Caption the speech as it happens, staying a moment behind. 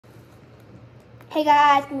Hey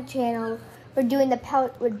guys, welcome to the channel. We're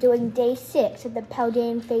doing day 6 of the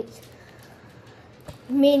Paldean Fates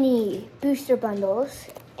mini booster bundles.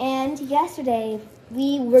 And yesterday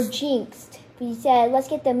we were jinxed. We said let's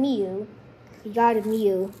get the Mew. We got a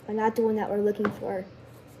Mew, but not the one that we're looking for.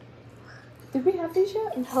 Did we have these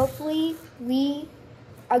yet? And hopefully we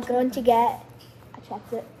are going to get. I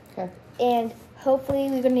checked it. Okay. And hopefully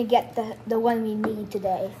we're going to get the one we need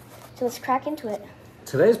today. So let's crack into it.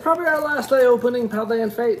 Today's probably our last day opening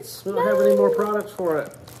Paldean Fates. We don't have any more products for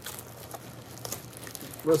it.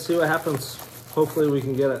 Let's see what happens. Hopefully we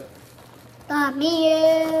can get it.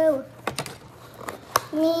 Mew!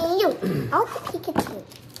 Mew! Oh, Pikachu.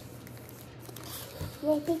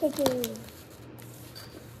 Yay, Pikachu.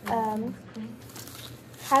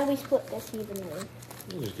 How do we split this evenly?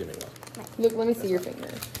 You just give me one. Look, let me see your finger.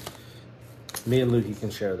 Me and Lukey can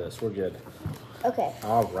share this. We're good. Okay.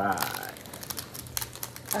 All right.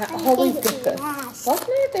 I always get this. Last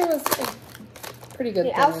night there was a pretty good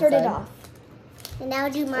Okay, thing I'll start it inside. off. And now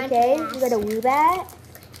do mine. Okay, we got a Woobat,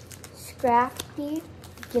 Scrafty,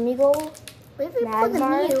 Gimmighoul, Where did we put the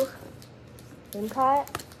Magmar, Mew? Wincott,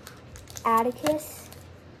 Atticus,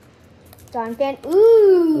 Donphan.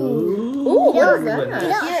 Ooh! Ooh, what is that?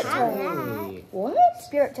 Spirit have Tone. that. What?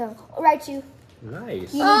 Spirit Tone. Oh, Raichu.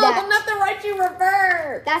 Nice. You need Oh, that. not the Raichu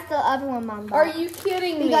reverse. That's the other one, Mom. Are you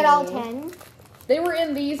kidding me? We got all 10. They were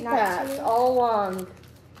in these Not packs two. all along.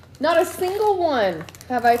 Not a single one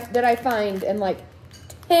that I find in like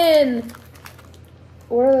 10.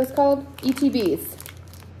 What are those called? ETBs.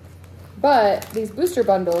 But these booster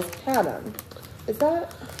bundles had them. Is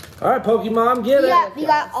that? All right, Pokemon, get it. We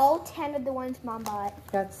got all 10 of the ones Mom bought.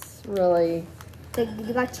 That's really So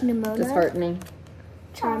you got Nemona, disheartening.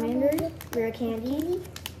 Charmander, Rare Candy,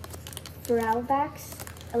 Feralvax,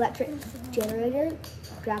 Electric Generator,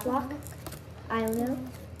 Graplock, Iono,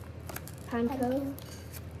 Pineco,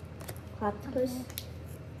 Octopus.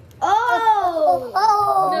 Oh!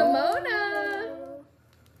 Nemona!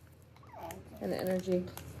 And the energy.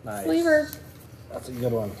 Nice. Sleever. That's a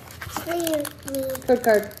good one. Save me. Code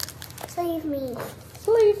card. Save me.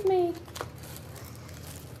 Sleeve me.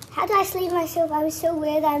 How do I sleeve myself? I was so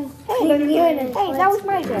weird. I'm Hey, that was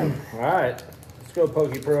my turn. All right. Let's go,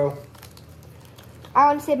 Pokepro. I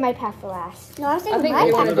want to save my pack for last. No, I was I thinking think my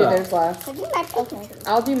we want to do Pikachu. theirs last. I think my Pikachu.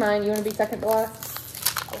 I'll do mine. You want to be second to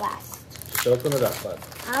last? Last. Just open it up, bud.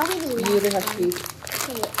 I'll be the You either have to be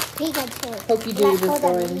Pikachu. Pokey Dude is Let's hold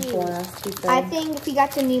going on, last. He said. I think if we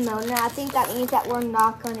got the Nemona, I think that means that we're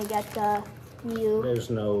not going to get the Mew. There's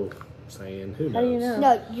no saying. Who knows? How do you know?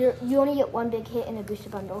 No, you only get one big hit in a booster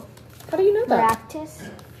bundle. How do you know that? Maractus,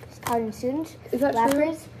 Cardin Student, Is that true?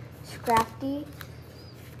 Lapras, Scrafty,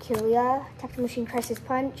 Kilia, Tactical Machine Crisis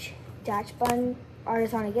Punch, Dash Bun,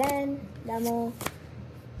 Artisan again, Demo,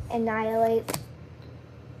 Annihilate,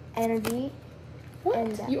 Energy, What?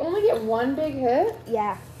 and You only get one big hit?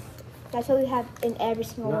 yeah. That's what we have in every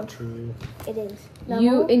single Not one. true. It is.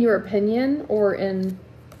 You, in your opinion, or in...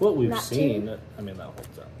 What we've Not seen, true. I mean, that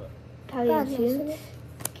holds up, but. Paldean Student,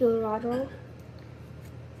 Gilrodal,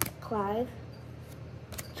 Clive,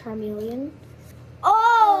 Charmeleon.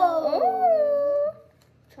 Oh!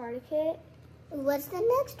 Charticate, What's the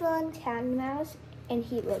next one? Mouse, and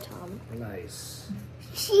Heatrotom. Nice.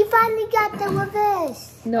 She finally got the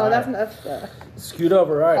reverse. No, All that's right. not... Scoot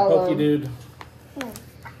over. All right, I'll, Pokey Dude.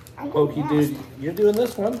 Pokey Dude, you're doing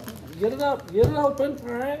this one. Get it up. Get it open.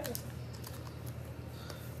 All right.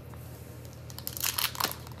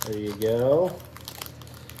 There you go.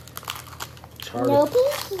 No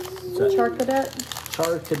Pinky. Charcadet?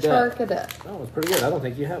 Charcadet. Charcadet. That was pretty good. I don't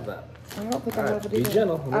think you have that. I don't think All I right, have it be either.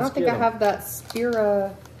 gentle. I Let's don't think get I 'em. have that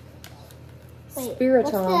Spiritomb?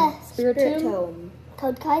 Spiritomb.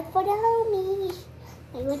 Code card for the homies.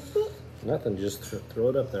 Wait, what's it? Nothing. Just throw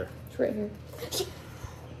it up there. It's right here.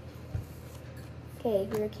 Okay,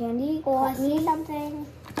 Rare Candy, Oh, I see Clapney, something.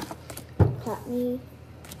 Clapney,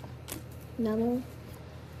 Numel,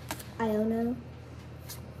 Iono,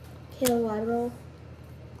 Kilowattrel,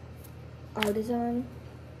 Artisan,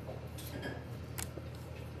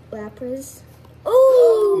 Lapras.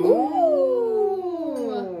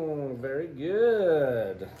 Ooh, very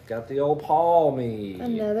good. Got the old palmy.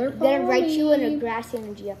 Another Then Raichu and a Palmy. Grass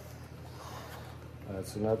Energy.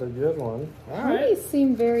 That's another good one. All Palmies right.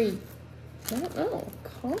 seem very... I don't know.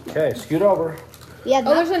 Calm. Okay, scoot over. We have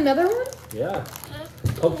Oh, there's another one? Yeah.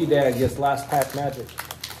 Pokey Dad gets last pack magic.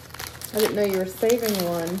 I didn't know you were saving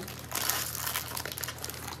one.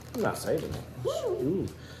 I'm not saving it. Ooh.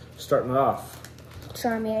 Starting it off.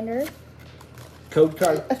 Charmander, Code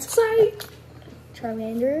card. That's right.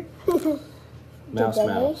 Charmander, Mouse Today.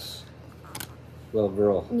 Mouse. Little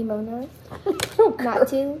girl. Nimona. Oh, Not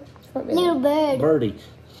two. Little bird. Birdie.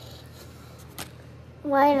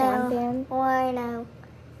 Wino. Wino.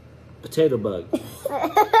 Potato bug.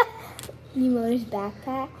 Nimona's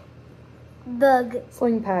backpack. Bug.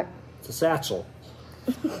 Sling pack. It's a satchel.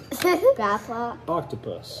 Grappa.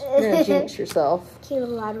 Octopus. You're gonna jinx yourself.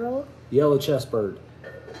 Kilolateral. Yellow chest bird.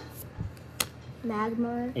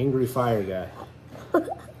 Magmar. Angry fire guy.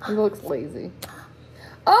 He looks lazy.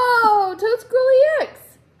 Oh, Toad Squirrely X!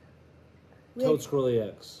 Toad Squirrely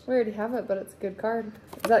X. We already have it, but it's a good card.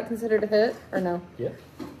 Is that considered a hit or no? Yeah.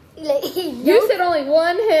 You said only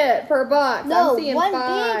one hit per box. No, I'm seeing one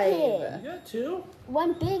 5. big hit. You got 2?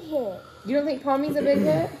 One big hit. You don't think Tommy's a big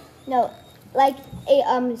hit? No, like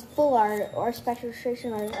a full art or special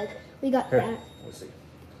restriction art. Like we got Here. that. Let's see.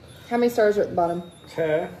 How many stars are at the bottom?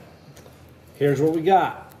 Okay. Here's what we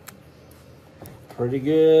got. Pretty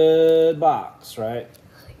good box, right?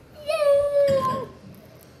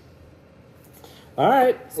 All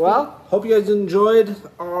right. Well, hope you guys enjoyed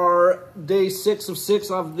our day 6 of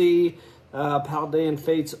 6 of the Paldean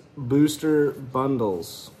Fates booster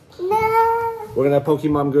bundles. No. We're gonna have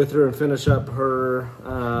Pokemon go through and finish up her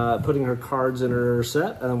putting her cards in her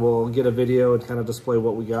set, and then we'll get a video and kind of display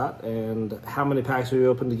what we got and how many packs we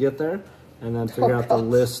opened to get there, and then figure out the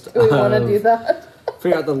list. Do we want to do that?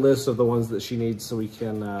 Figure out the list of the ones that she needs so we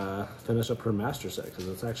can finish up her master set, because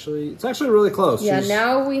it's actually really close. Yeah,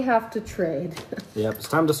 now we have to trade. Yep, it's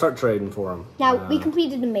time to start trading for them. Now we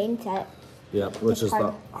completed the main set. Yep, which is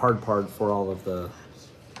the hard part for all of the.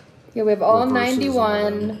 Yeah, we have all Reverses and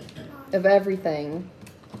 91 of everything.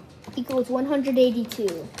 Equals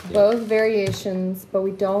 182. Both variations, but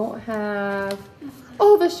we don't have...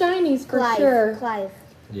 Oh, the shinies for sure. Clive.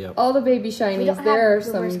 Yep. All the baby We shinies. don't There are have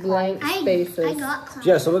some reverse blank spaces. I got clown.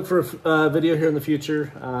 Yeah, so look for a video here in the future.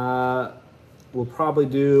 We'll probably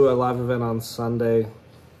do a live event on Sunday,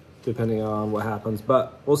 depending on what happens.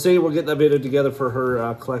 But we'll see. We'll get that video together for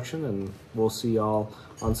her collection, and we'll see y'all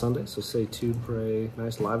on Sunday. So stay tuned for a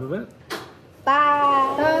nice live event.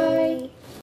 Bye. Bye.